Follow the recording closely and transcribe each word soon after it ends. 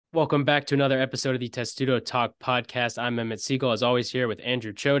Welcome back to another episode of the Testudo Talk podcast. I'm Emmett Siegel, as always, here with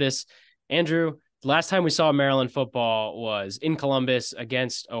Andrew Chodes. Andrew, the last time we saw Maryland football was in Columbus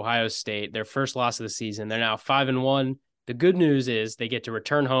against Ohio State, their first loss of the season. They're now 5-1. The good news is they get to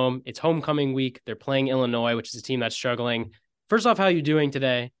return home. It's homecoming week. They're playing Illinois, which is a team that's struggling. First off, how are you doing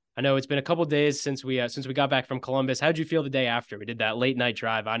today? I know it's been a couple days since we got back from Columbus. How'd you feel the day after? We did that late night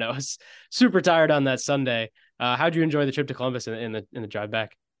drive. I know I was super tired on that Sunday. How'd you enjoy the trip to Columbus in the drive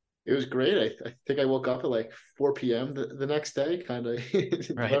back? It was great. I think I woke up at like 4 p.m. the next day, kind of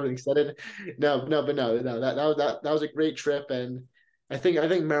Right. everything set in. No, that was a great trip, and I think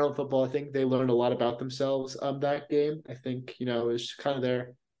Maryland football. I think they learned a lot about themselves that game. I think it was kind of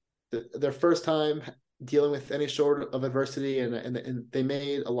their first time dealing with any sort of adversity, and they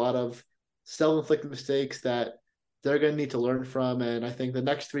made a lot of self-inflicted mistakes that they're going to need to learn from. And I think the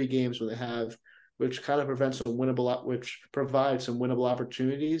next three games when they have which kind of which provides some winnable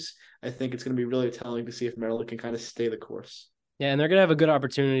opportunities. I think it's going to be really telling to see if Maryland can kind of stay the course. Yeah, and they're going to have a good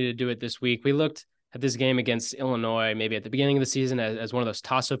opportunity to do it this week. We looked at this game against Illinois maybe at the beginning of the season as one of those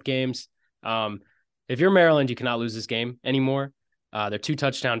toss-up games. Um, if you're Maryland, you cannot lose this game anymore. They're two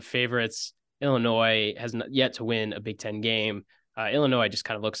touchdown favorites. Illinois has not yet to win a Big Ten game. Illinois just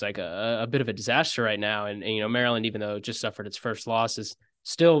kind of looks like a bit of a disaster right now. And Maryland, even though it just suffered its first loss, is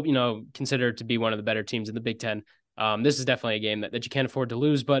still, considered to be one of the better teams in the Big Ten. This is definitely a game that you can't afford to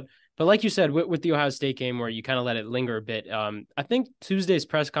lose. But like you said, with the Ohio State game where you kind of let it linger a bit, I think Tuesday's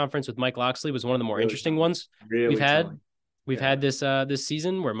press conference with Mike Locksley was one of the more Really interesting telling. ones we've Really had. telling. We've Yeah. had this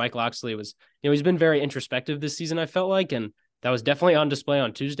season where Mike Locksley was, he's been very introspective this season, I felt like, and that was definitely on display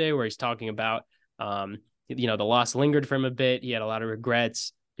on Tuesday where he's talking about, the loss lingered for him a bit. He had a lot of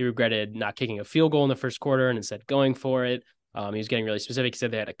regrets. He regretted not kicking a field goal in the first quarter and instead going for it. He was getting really specific. He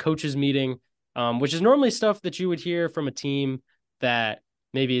said they had a coaches meeting, which is normally stuff that you would hear from a team that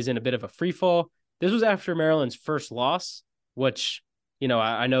maybe is in a bit of a free fall. This was after Maryland's first loss, which,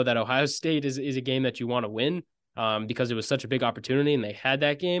 I know that Ohio State is a game that you want to win because it was such a big opportunity and they had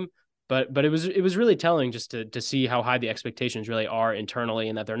that game. But it was really telling just to see how high the expectations really are internally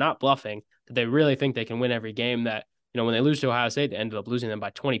and that they're not bluffing, that they really think they can win every game. That, when they lose to Ohio State, they ended up losing them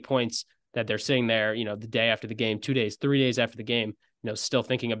by 20 points, that they're sitting there, the day after the game, 2 days, 3 days after the game, still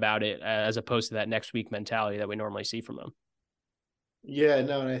thinking about it as opposed to that next week mentality that we normally see from them. Yeah,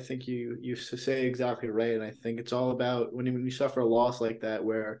 no, and I think you say exactly right. And I think it's all about when you suffer a loss like that,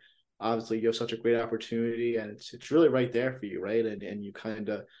 where obviously you have such a great opportunity, and it's really right there for you, right? And you kind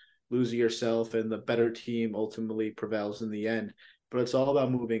of lose yourself, and the better team ultimately prevails in the end. But it's all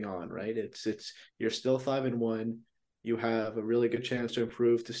about moving on, right? It's you're still 5-1. You have a really good chance to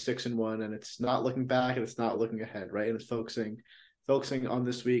improve to 6-1, and it's not looking back and it's not looking ahead, right? And it's focusing on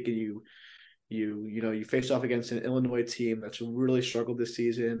this week, and you face off against an Illinois team that's really struggled this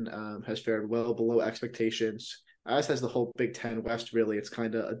season, has fared well below expectations. As has the whole Big Ten West. Really, it's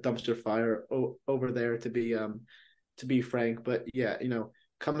kind of a dumpster fire over there, to be frank. But yeah,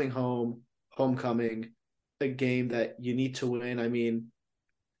 coming home, homecoming, a game that you need to win. I mean,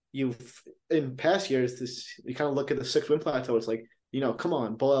 you've in past years, this you kind of look at the 6 win plateau. It's like, come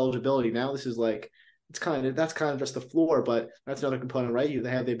on, bowl eligibility. Now this is like that's kind of just the floor, but that's another component, right? They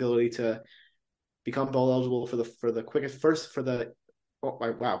have the ability to become bowl eligible for the quickest first for the oh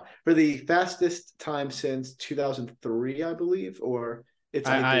wow for the fastest time since 2003, I believe, or it's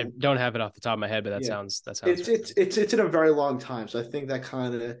I either don't have it off the top of my head, but that yeah, sounds it's right. it's it's it's in a very long time. So I think that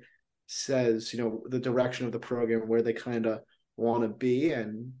kind of says the direction of the program where they kind of want to be,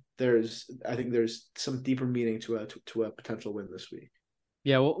 and I think there's some deeper meaning to a potential win this week.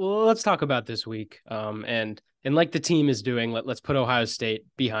 Yeah, well, let's talk about this week. And like the team is doing, let's put Ohio State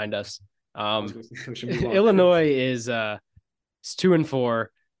behind us. I was Um, going to say we should move on. Illinois is 2-4.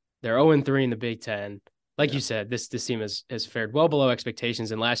 They're 0-3 in the Big Ten. Like you Yeah, said, this team has fared well below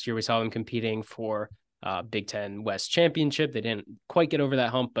expectations. And last year we saw them competing for Big Ten West championship. They didn't quite get over that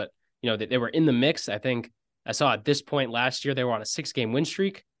hump, but they were in the mix. I think I saw at this point last year they were on a 6 game win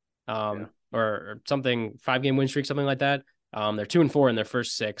streak, yeah. or something, 5 game win streak, something like that. They're 2-4 in their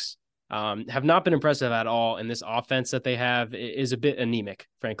first six. Have not been impressive at all. And this offense that they have is a bit anemic,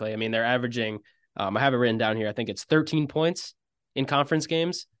 frankly. I mean, they're averaging, I have it written down here. I think it's 13 points in conference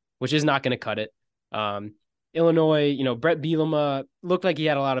games, which is not going to cut it. Um, Illinois, Brett Bielema looked like he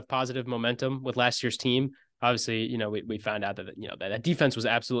had a lot of positive momentum with last year's team. Obviously, we found out that defense was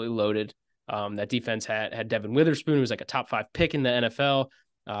absolutely loaded. That defense had Devin Witherspoon, who was like a top 5 pick in the NFL.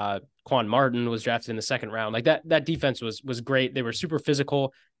 Quan Martin was drafted in the second round. Like that defense was great. They were super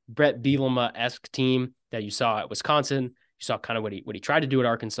physical, Brett Bielema-esque team that you saw at Wisconsin. You saw kind of what he tried to do at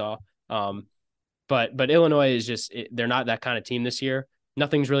Arkansas. But Illinois is they're not that kind of team this year.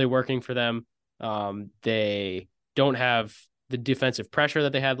 nothing's really working for them. They don't have the defensive pressure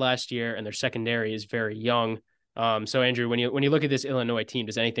that they had last year, and their secondary is very young. So Andrew, when you look at this Illinois team,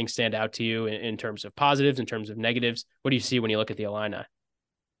 does anything stand out to you in terms of positives, in terms of negatives? What do you see when you look at the Illini?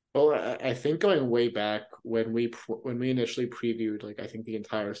 Well, I think going way back when we initially previewed like I think the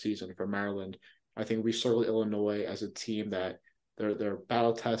entire season for Maryland, I think we circled Illinois as a team that they're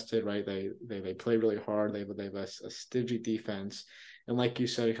battle tested, right? They play really hard. They have a stingy defense, and like you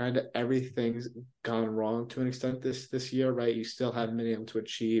said, kind of everything's gone wrong to an extent this year, right? You still haven't been able to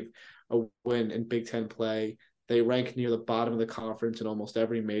achieve a win in Big Ten play. They rank near the bottom of the conference in almost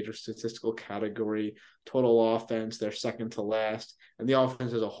every major statistical category. Total offense, they're second to last, and the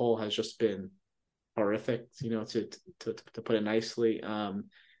offense as a whole has just been horrific. To put it nicely. I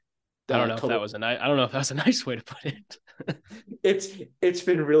don't know if that Total was I don't know if that was a nice way to put it. it's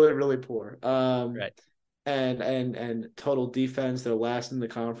been really really poor. Right. And total defense, they're last in the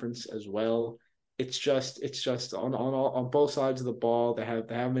conference as well. It's just on both sides of the ball. They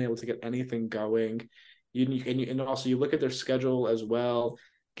haven't been able to get anything going. And also you look at their schedule as well.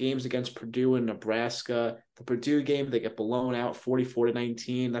 Games against Purdue and Nebraska. The Purdue game, they get blown out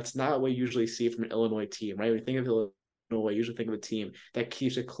 44-19. That's not what you usually see from an Illinois team, right? When you think of Illinois, you usually think of a team that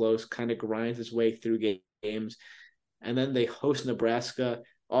keeps it close, kind of grinds its way through games. And then they host Nebraska.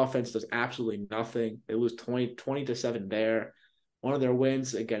 Offense does absolutely nothing. They lose 20-7 there. One of their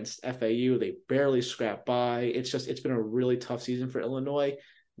wins against FAU, they barely scrap by. It's been a really tough season for Illinois.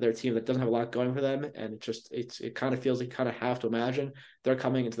 They're a team that doesn't have a lot going for them, and it kind of feels like you kind of have to imagine they're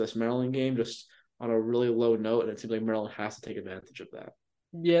coming into this Maryland game just on a really low note, and it seems like Maryland has to take advantage of that.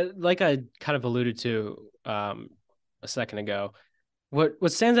 Yeah, like I kind of alluded to a second ago,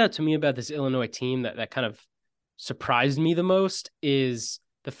 what stands out to me about this Illinois team that kind of surprised me the most is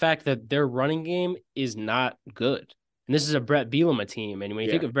the fact that their running game is not good. And this is a Brett Bielema team. And when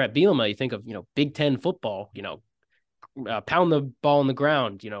you think Yeah. of Brett Bielema, you think of, Big Ten football, pound the ball on the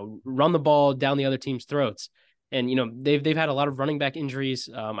ground, run the ball down the other team's throats. And, they've had a lot of running back injuries.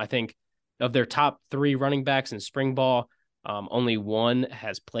 I think of their top three running backs in spring ball, only one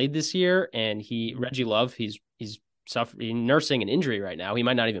has played this year. And Reggie Love, he's suffering, nursing an injury right now. He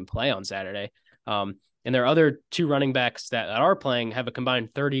might not even play on Saturday. And their other two running backs that are playing have a combined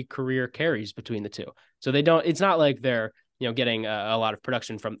 30 career carries between the two. So it's not like they're, getting a lot of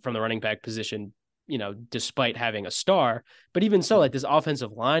production from the running back position, despite having a star. But even so, like, this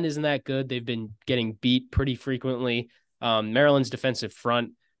offensive line isn't that good. They've been getting beat pretty frequently. Maryland's defensive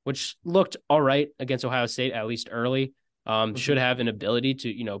front, which looked all right against Ohio State, at least early, should have an ability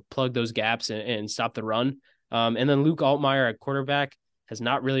to, plug those gaps and stop the run. And then Luke Altmaier at quarterback has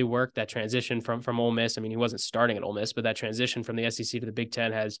not really worked. That transition from Ole Miss. I mean, he wasn't starting at Ole Miss, but that transition from the SEC to the Big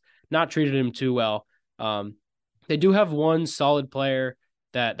Ten has not treated him too well. They do have one solid player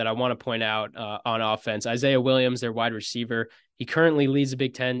that I want to point out on offense. Isaiah Williams, their wide receiver. He currently leads the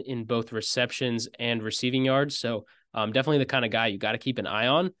Big Ten in both receptions and receiving yards. So definitely the kind of guy you got to keep an eye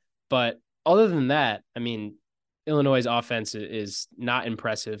on. But other than that, I mean, Illinois' offense is not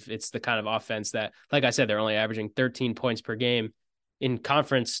impressive. It's the kind of offense that, like I said, they're only averaging 13 points per game in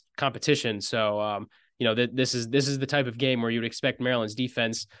conference competition. So, this is the type of game where you would expect Maryland's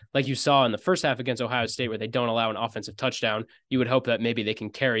defense, like you saw in the first half against Ohio State, where they don't allow an offensive touchdown. You would hope that maybe they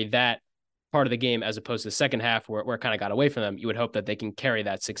can carry that part of the game as opposed to the second half where it kind of got away from them. You would hope that they can carry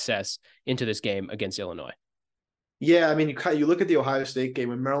that success into this game against Illinois. Yeah, I mean, you look at the Ohio State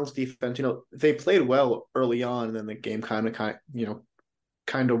game and Maryland's defense. They played well early on, and then the game kind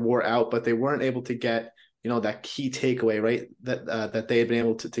of wore out. But they weren't able to get that key takeaway, right? That they had been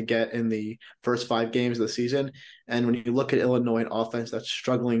able to get in the first 5 games of the season. And when you look at Illinois an offense that's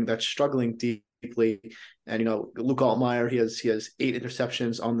struggling deeply, and Luke Altmaier, he has 8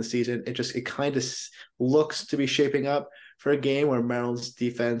 interceptions on the season. It kind of looks to be shaping up for a game where Maryland's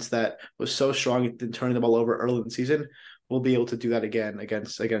defense that was so strong in turning the ball over early in the season will be able to do that again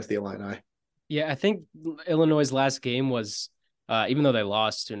against the Illini. Yeah, I think Illinois' last game was, even though they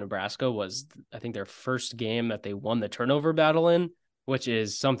lost to Nebraska, was, I think, their first game that they won the turnover battle in, which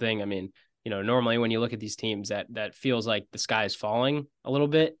is something, I mean, normally when you look at these teams that feels like the sky is falling a little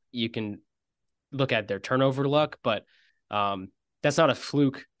bit, you can look at their turnover luck, but that's not a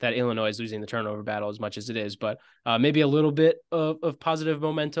fluke that Illinois is losing the turnover battle as much as it is, but maybe a little bit of positive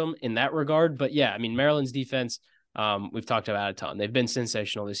momentum in that regard. But yeah, I mean, Maryland's defense, we've talked about a ton. They've been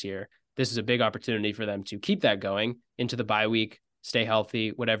sensational this year. This is a big opportunity for them to keep that going into the bye week, stay healthy,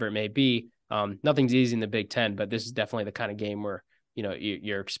 whatever it may be. Nothing's easy in the Big Ten, but this is definitely the kind of game where,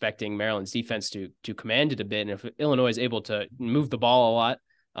 you're expecting Maryland's defense to command it a bit. And if Illinois is able to move the ball a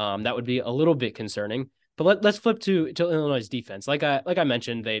lot, that would be a little bit concerning. But let's flip to Illinois' defense. Like I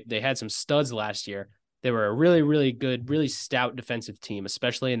mentioned, they had some studs last year. They were a really, really good, really stout defensive team,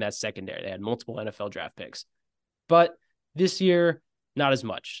 especially in that secondary. They had multiple NFL draft picks. But this year, not as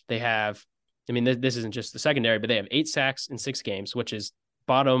much. They have, I mean, this isn't just the secondary, but they have 8 sacks in 6 games, which is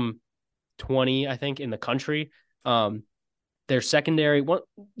bottom 20, I think, in the country. Their secondary,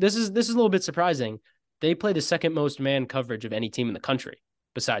 this is a little bit surprising. They play the second most man coverage of any team in the country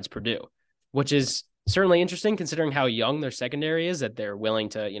besides Purdue, which is certainly interesting considering how young their secondary is, that they're willing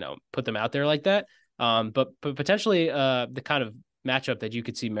to, put them out there like that. But potentially the kind of matchup that you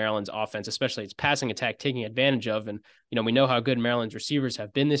could see Maryland's offense, especially its passing attack, taking advantage of. And, we know how good Maryland's receivers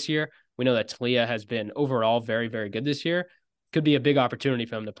have been this year. We know that Talia has been overall very, very good this year. Could be a big opportunity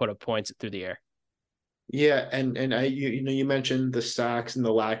for them to put up points through the air. Yeah, and you mentioned the sacks and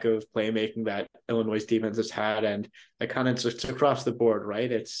the lack of playmaking that Illinois' defense has had, and that kind of just across the board,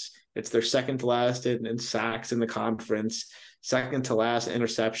 right? It's their second to last in sacks in the conference, second to last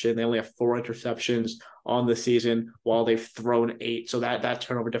interception. They only have 4 interceptions on the season, while they've thrown 8. So that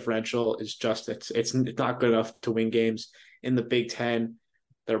turnover differential is just it's not good enough to win games in the Big Ten.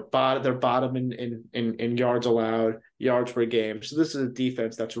 They're bottom in yards allowed, yards per game. So this is a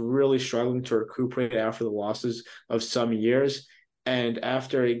defense that's really struggling to recuperate after the losses of some years. And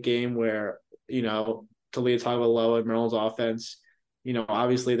after a game where, Talia Tagovailoa and Maryland's offense,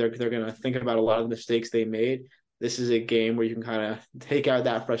 obviously they're going to think about a lot of the mistakes they made. This is a game where you can kind of take out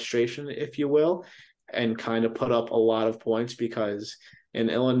that frustration, if you will, and kind of put up a lot of points, because in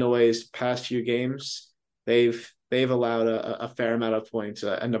Illinois' past few games, they've allowed a fair amount of points.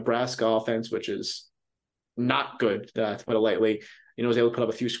 A Nebraska offense, which is not good, to put it lightly, was able to put up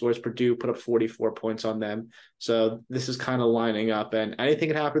a few scores. Purdue put up 44 points on them. So this is kind of lining up, and anything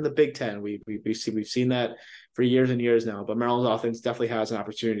can happen in the Big Ten. We've seen that for years and years now. But Maryland's offense definitely has an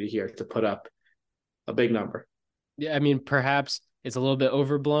opportunity here to put up a big number. Yeah, I mean, perhaps it's a little bit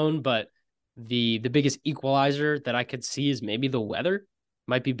overblown, but the biggest equalizer that I could see is maybe the weather.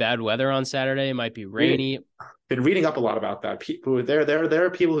 Might be bad weather on Saturday. It might be rainy. Been reading up a lot about that. People there are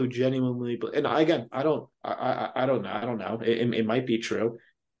people who genuinely, and again, I don't know. It might be true.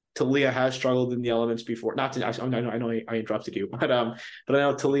 Talia has struggled in the elements before. Not to, I know I interrupted you, but I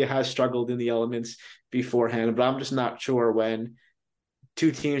know Talia has struggled in the elements beforehand. But I'm just not sure when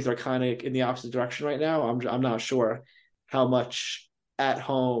two teams are kind of in the opposite direction right now. I'm not sure how much at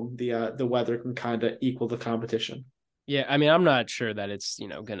home the weather can kind of equal the competition. Yeah, I mean, I'm not sure that it's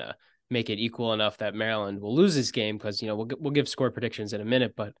gonna make it equal enough that Maryland will lose this game, because we'll give score predictions in a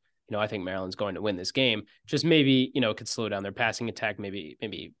minute, but I think Maryland's going to win this game. Just maybe it could slow down their passing attack,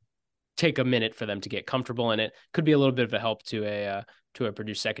 maybe take a minute for them to get comfortable in it. Could be a little bit of a help to a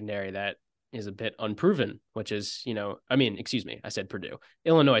Purdue secondary that is a bit unproven, which is excuse me, I said Purdue,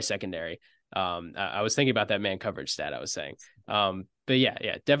 Illinois secondary. I was thinking about that man coverage stat I was saying. But yeah,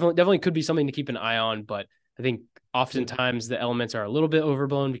 definitely could be something to keep an eye on, but I think oftentimes the elements are a little bit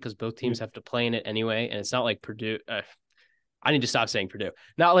overblown because both teams have to play in it anyway. And it's not like Purdue. I need to stop saying Purdue.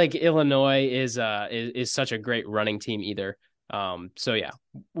 Not like Illinois is such a great running team either. So yeah,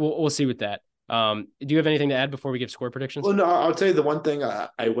 we'll see with that. Do you have anything to add before we give score predictions? Well, no, I'll tell you the one thing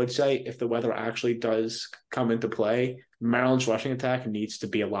I would say, if the weather actually does come into play, Maryland's rushing attack needs to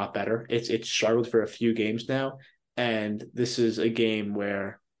be a lot better. It's struggled for a few games now, and this is a game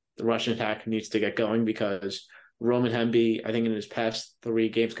where the rushing attack needs to get going, because Roman Hemby, I think in his past 3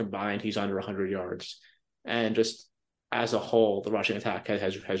 games combined, he's under 100 yards. And just as a whole, the rushing attack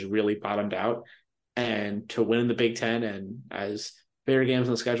has really bottomed out. And to win in the Big Ten, and as bigger games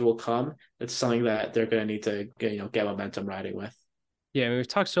on the schedule come, it's something that they're going to need to get momentum riding with. Yeah, I mean, we've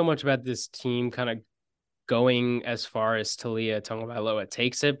talked so much about this team kind of going as far as Talia Tagovailoa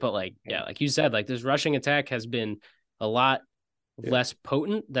takes it, but like you said, like this rushing attack has been a lot less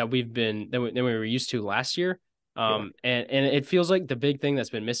potent than we were used to last year. And it feels like the big thing that's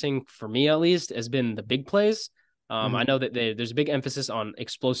been missing for me, at least, has been the big plays. I know that there's a big emphasis on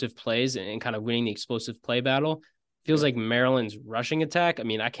explosive plays and kind of winning the explosive play battle. Feels like Maryland's rushing attack. I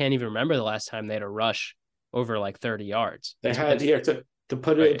mean, I can't even remember the last time they had a rush over like 30 yards. They had here to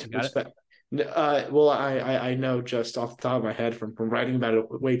put it into perspective. Well, I know just off the top of my head from writing about it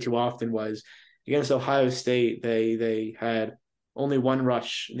way too often, was against Ohio State. They had only one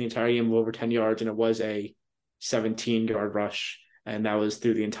rush in the entire game of over 10 yards, and it was a 17-yard rush, and that was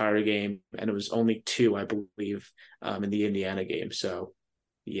through the entire game. And it was only 2, I believe, in the Indiana game. So,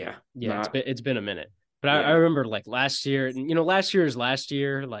 it's been a minute. But I remember like last year, and last year is last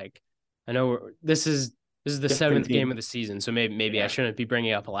year. Like, I know this is the 7th game of the season, so maybe I shouldn't be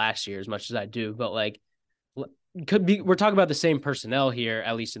bringing up last year as much as I do. But like could be, we're talking about the same personnel here,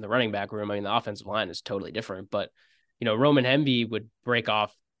 at least in the running back room. I mean, the offensive line is totally different, but Roman Hemby would break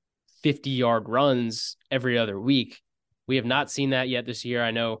off 50-yard runs every other week. We have not seen that yet this year.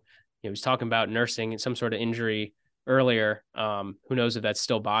 I know he was talking about nursing some sort of injury earlier. Who knows if that's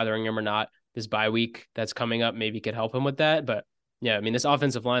still bothering him or not? This bye week that's coming up maybe could help him with that. But yeah, I mean, this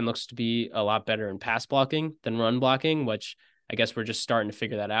offensive line looks to be a lot better in pass blocking than run blocking, which I guess we're just starting to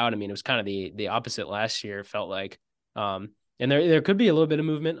figure that out. I mean, it was kind of the opposite last year, it felt like. And there could be a little bit of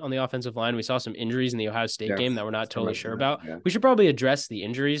movement on the offensive line. We saw some injuries in the Ohio State Yeah, game that we're not I totally mentioned sure that. about. Yeah, We should probably address the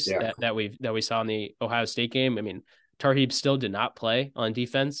injuries yeah, that we saw in the Ohio State game. I mean, Tarheeb still did not play on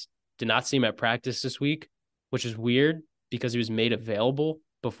defense, did not see him at practice this week, which is weird because he was made available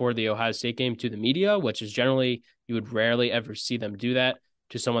before the Ohio State game to the media, which is generally, you would rarely ever see them do that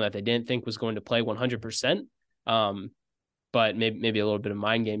to someone that they didn't think was going to play 100%. But maybe a little bit of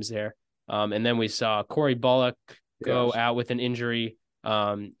mind games there. And then we saw Corey Bullock go yes. out with an injury.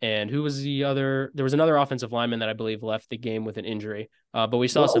 And who was the other? There was another offensive lineman that I believe left the game with an injury. But Well, we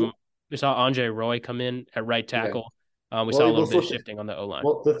saw Andre Roy come in at right yeah. tackle. We Well, saw a little let's bit of look. shifting on the O line.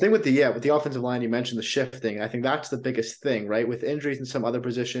 Well, the thing with the offensive line, you mentioned the shifting. I think that's the biggest thing, right? With injuries in some other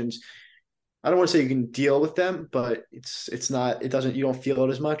positions, I don't want to say you can deal with them, but it's not, it doesn't, you don't feel it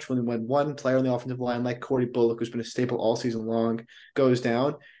as much when one player on the offensive line like Corey Bullock, who's been a staple all season long, goes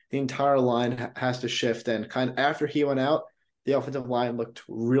down. The entire line has to shift, and kind of after he went out, the offensive line looked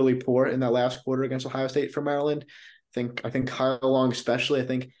really poor in that last quarter against Ohio State for Maryland. I think Kyle Long especially, I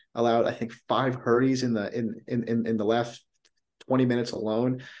think allowed, I think, 5 hurries in the last 20 minutes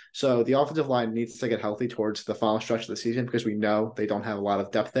alone. So the offensive line needs to get healthy towards the final stretch of the season, because we know they don't have a lot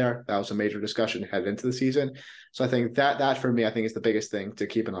of depth there. That was a major discussion headed into the season. So I think that for me, I think is the biggest thing to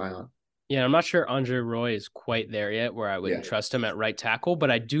keep an eye on. Yeah, I'm not sure Andre Roy is quite there yet where I Yeah. would trust him at right tackle,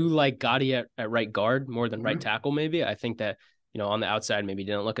 but I do like Gotti at right guard more than right Mm-hmm. tackle, maybe. I think that, on the outside, maybe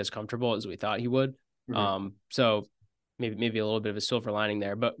didn't look as comfortable as we thought he would. Mm-hmm. So maybe a little bit of a silver lining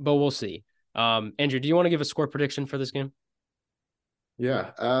there, but we'll see. Andrew, do you want to give a score prediction for this game?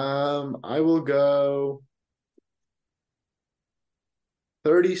 Yeah. I will go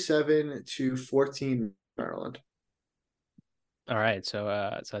 37-14 Maryland. All right,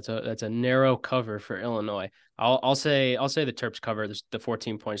 so that's a narrow cover for Illinois. I'll say the Terps cover the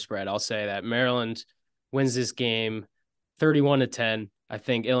 14-point spread. I'll say that Maryland wins this game 31-10. I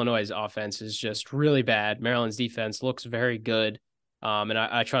think Illinois' offense is just really bad. Maryland's defense looks very good. And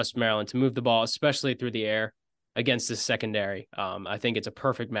I trust Maryland to move the ball, especially through the air against this secondary. I think it's a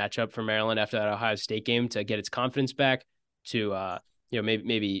perfect matchup for Maryland after that Ohio State game to get its confidence back, to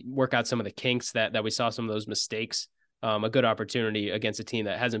maybe work out some of the kinks that we saw, some of those mistakes. A good opportunity against a team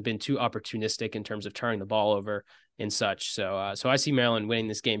that hasn't been too opportunistic in terms of turning the ball over and such. So I see Maryland winning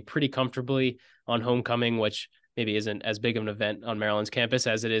this game pretty comfortably on homecoming, which maybe isn't as big of an event on Maryland's campus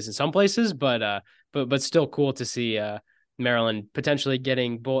as it is in some places, but still cool to see Maryland potentially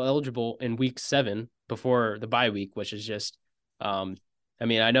getting bowl eligible in week 7 before the bye week, which is just, I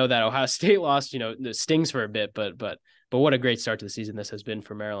mean, I know that Ohio State lost, stings for a bit, but what a great start to the season this has been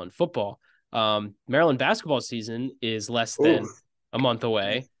for Maryland football. Maryland basketball season is less than Oof. a month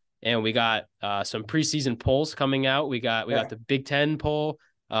away, and we got some preseason polls coming out. We got Yeah. the Big Ten poll.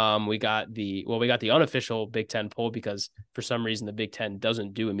 We got the unofficial Big Ten poll, because for some reason the Big Ten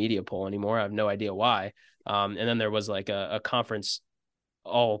doesn't do a media poll anymore. I have no idea why. And then there was like a conference,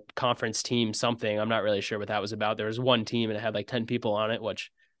 all conference team something. I'm not really sure what that was about. There was one team and it had like 10 people on it,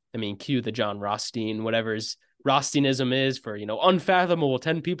 which, I mean, cue the John Rothstein, whatever his Rothsteinism is for, unfathomable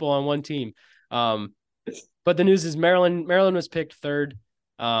 10 people on one team. But the news is Maryland was picked third,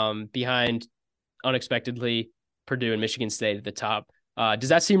 behind, unexpectedly, Purdue and Michigan State at the top. Does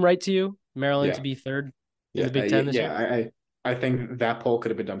that seem right to you? Maryland to Yeah. be third in Yeah. the Big Ten this year? Yeah. I think that poll could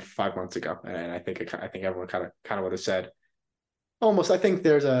have been done 5 months ago, and I think everyone kind of would have said almost. I think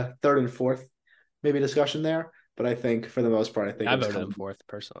there's a third and fourth maybe discussion there, but I think for the most part, I think I it was voted coming them fourth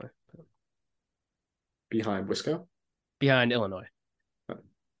personally, behind Wisco. behind Illinois. But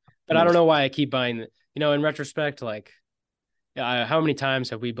I don't Nice. know why I keep buying. In retrospect, like, how many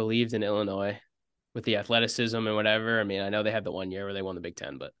times have we believed in Illinois with the athleticism and whatever? I mean, I know they had the one year where they won the Big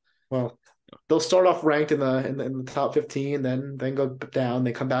Ten, but Well, they'll start off ranked in the top 15, then go down,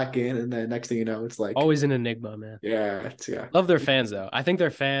 they come back in, and then next thing you know, it's like, always an enigma, man. yeah, it's yeah. Love their fans though. I think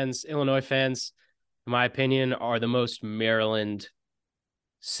their fans, Illinois fans, in my opinion, are the most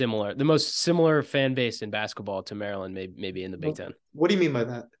similar fan base in basketball to Maryland, maybe in the Big Ten. What do you mean by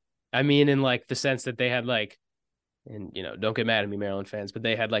that? I mean, in like the sense that they had like, and don't get mad at me, Maryland fans, but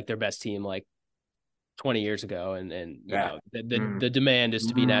they had like their best team like 20 years ago. And Yeah. the demand is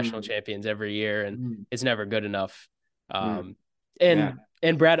to be national Mm. champions every year, and Mm. it's never good enough. Mm. Um, Yeah.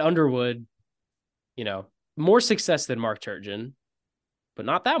 and Brad Underwood, more success than Mark Turgeon, but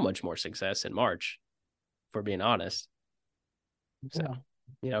not that much more success in March, if we're being honest. So,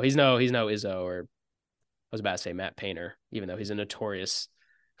 Yeah. he's no Izzo, or I was about to say Matt Painter, even though he's a notorious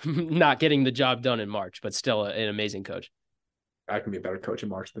not getting the job done in March, but still an amazing coach. I can be a better coach in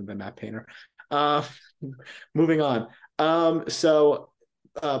March than Matt Painter. Uh, moving on.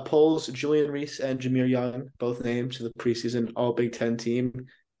 Polls Julian Reese and Jameer Young, both named to the preseason All Big Ten team.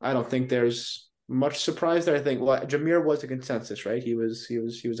 I don't think there's much surprise there. I think Jameer was a consensus, right? He was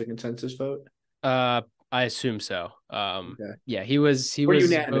a consensus vote. Uh, I assume so. Okay. Yeah, he Or was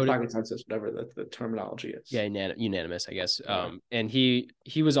unanimous, voted. not consensus, whatever the terminology Yeah, is. unanimous, I guess. Yeah. And he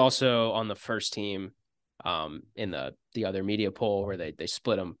was also on the first team, in the other media poll where they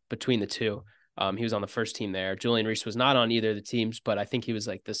split him between the two. He was on the first team there. Julian Reese was not on either of the teams, but I think he was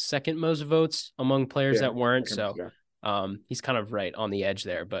like the second most votes among players Yeah. that weren't. Okay. So, Yeah. he's kind of right on the edge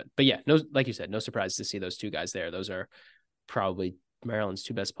there. But yeah, no, like you said, no surprise to see those two guys there. Those are probably Maryland's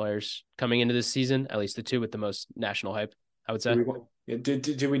two best players coming into this season, at least the two with the most national hype, I would Do say. we want? Yeah,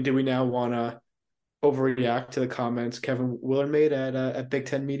 do we now want to overreact to the comments Kevin Willard made at Big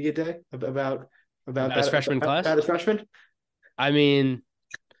Ten Media Day about About his freshman class. about his freshman? I mean,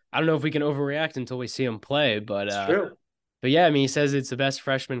 I don't know if we can overreact until we see him play, It's true. but yeah, I mean, he says it's the best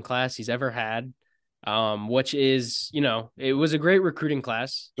freshman class he's ever had. Which is, it was a great recruiting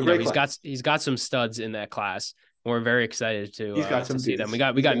class. It's a great class. He's got some studs in that class. We're very excited He's got to some see them. dudes. We He's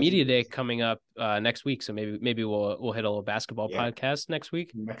got got some media day dudes. coming up next week, so maybe we'll hit a little basketball Yeah, podcast next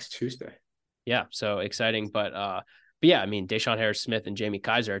week. next Tuesday. Yeah, so exciting. But yeah, I mean, Deshaun Harris Smith and Jamie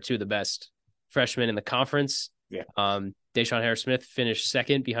Kaiser are two of the best freshmen in the conference. Yeah. Deshaun Harris Smith finished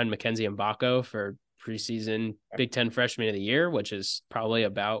second behind Mackenzie Mbako for preseason Big Ten Freshman of the Year, which is probably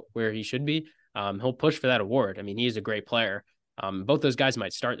about where he should be. He'll push for that award. I mean, he is a great player. Both those guys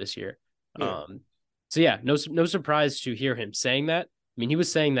might start this year. Yeah. So yeah, no surprise to hear him saying that. I mean, he was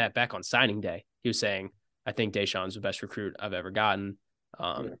saying that back on signing day. He was saying, "I think Deshaun's the best recruit I've ever gotten."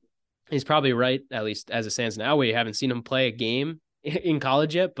 Yeah. He's probably right, at least as it stands now. We haven't seen him play a game in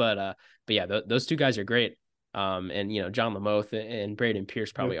college yet, but yeah, those two guys are great. And John Lamoth and Braden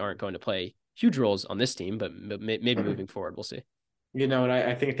Pierce probably aren't going to play huge roles on this team, but maybe moving forward, we'll see. And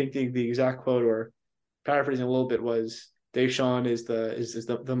I think the exact quote, or paraphrasing a little bit, was Deshaun is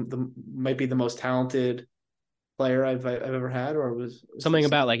the might be the most talented player I've ever had, or was Something this,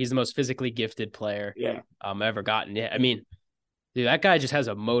 about like he's the most physically gifted player yeah. ever gotten. Yeah, I mean, dude, that guy just has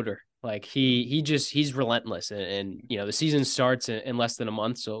a motor. Like he's relentless, and the season starts in less than a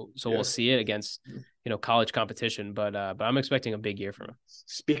month, so Yeah. we'll see it against college competition. But I'm expecting a big year from him.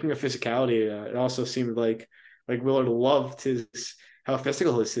 Speaking of physicality, it also seemed like Willard loved how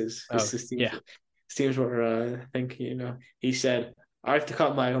physical his Yeah. teams were. I think he said, I have to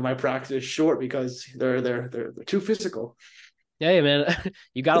cut my practice short because they're too physical. Yeah, man,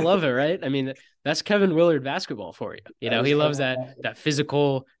 you gotta love it, right? I mean, that's Kevin Willard basketball for you. That is He kind loves that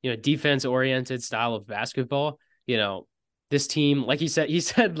physical, defense oriented style of basketball. This team, like he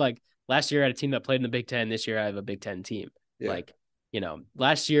said like last year I had a team that played in the Big Ten. This year I have a Big Ten team. Yeah. Like,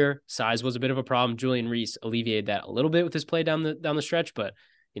 last year size was a bit of a problem. Julian Reese alleviated that a little bit with his play down the stretch, but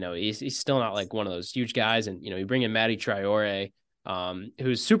he's still not like one of those huge guys. And you bring in Matty Traore,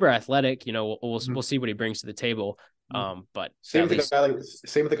 who's super athletic. We'll see what he brings to the table. But same with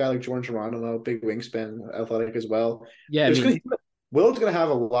a guy like Jordan Geronimo, big wingspan, athletic as well. Yeah, Willard's gonna have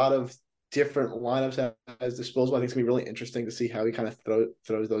a lot of different lineups at his disposal. I think it's gonna be really interesting to see how he kind of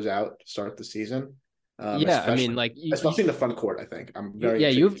throws those out to start the season. Yeah, I mean, like especially in the front court. I think I'm very yeah.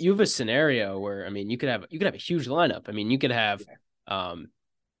 You have a scenario where, I mean, you could have a huge lineup. I mean, you could have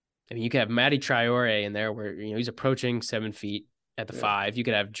Matty Traore in there where he's approaching 7 feet at the 5. You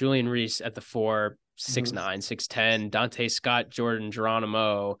could have Julian Reese at the 4, 6'9", 6'10", Dante Scott, Jordan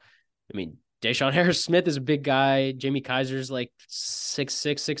Geronimo. I mean, Deshaun Harris Smith is a big guy. Jamie Kaiser's like 6'6",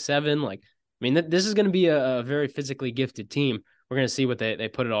 6'7". Like, I mean, this is going to be a very physically gifted team. We're going to see what they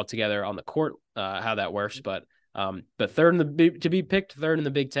put it all together on the court, how that works. But third to be picked third in the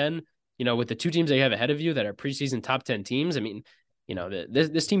Big Ten, with the two teams they have ahead of you that are preseason top 10 teams. I mean,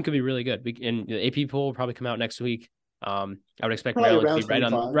 this team could be really good. And the AP poll will probably come out next week. I would expect probably Maryland to be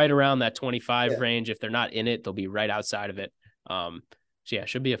 25. right around that 25 range. If they're not in it, they'll be right outside of it. So yeah, it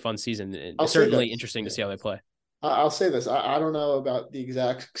should be a fun season. It's certainly interesting to see how they play. I'll say this. I don't know about the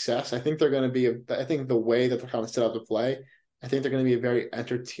exact success. I think they're going to be. I think the way that they're kind of set up to play, I think they're going to be a very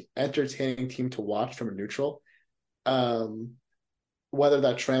entertaining team to watch from a neutral. Whether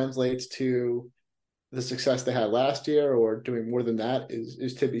that translates to the success they had last year or doing more than that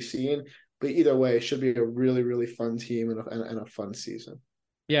is to be seen. But either way, it should be a really, really fun team and a fun season.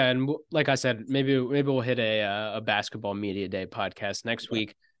 Yeah, and like I said, maybe we'll hit a basketball media day podcast next Yeah.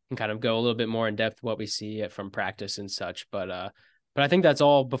 week and kind of go a little bit more in depth what we see from practice and such. But I think that's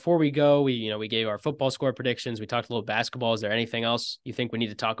all. Before we go, we gave our football score predictions. We talked a little basketball. Is there anything else you think we need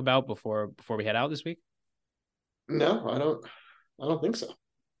to talk about before we head out this week? No, I don't think so.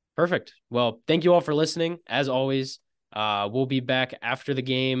 Perfect. Well, thank you all for listening. As always, we'll be back after the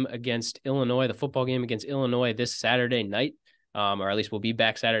game against Illinois, the football game against Illinois this Saturday night. Or at least we'll be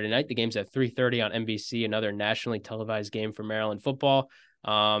back Saturday night. The game's at 3:30 on NBC, another nationally televised game for Maryland football.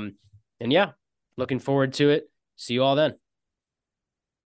 And yeah, looking forward to it. See you all then.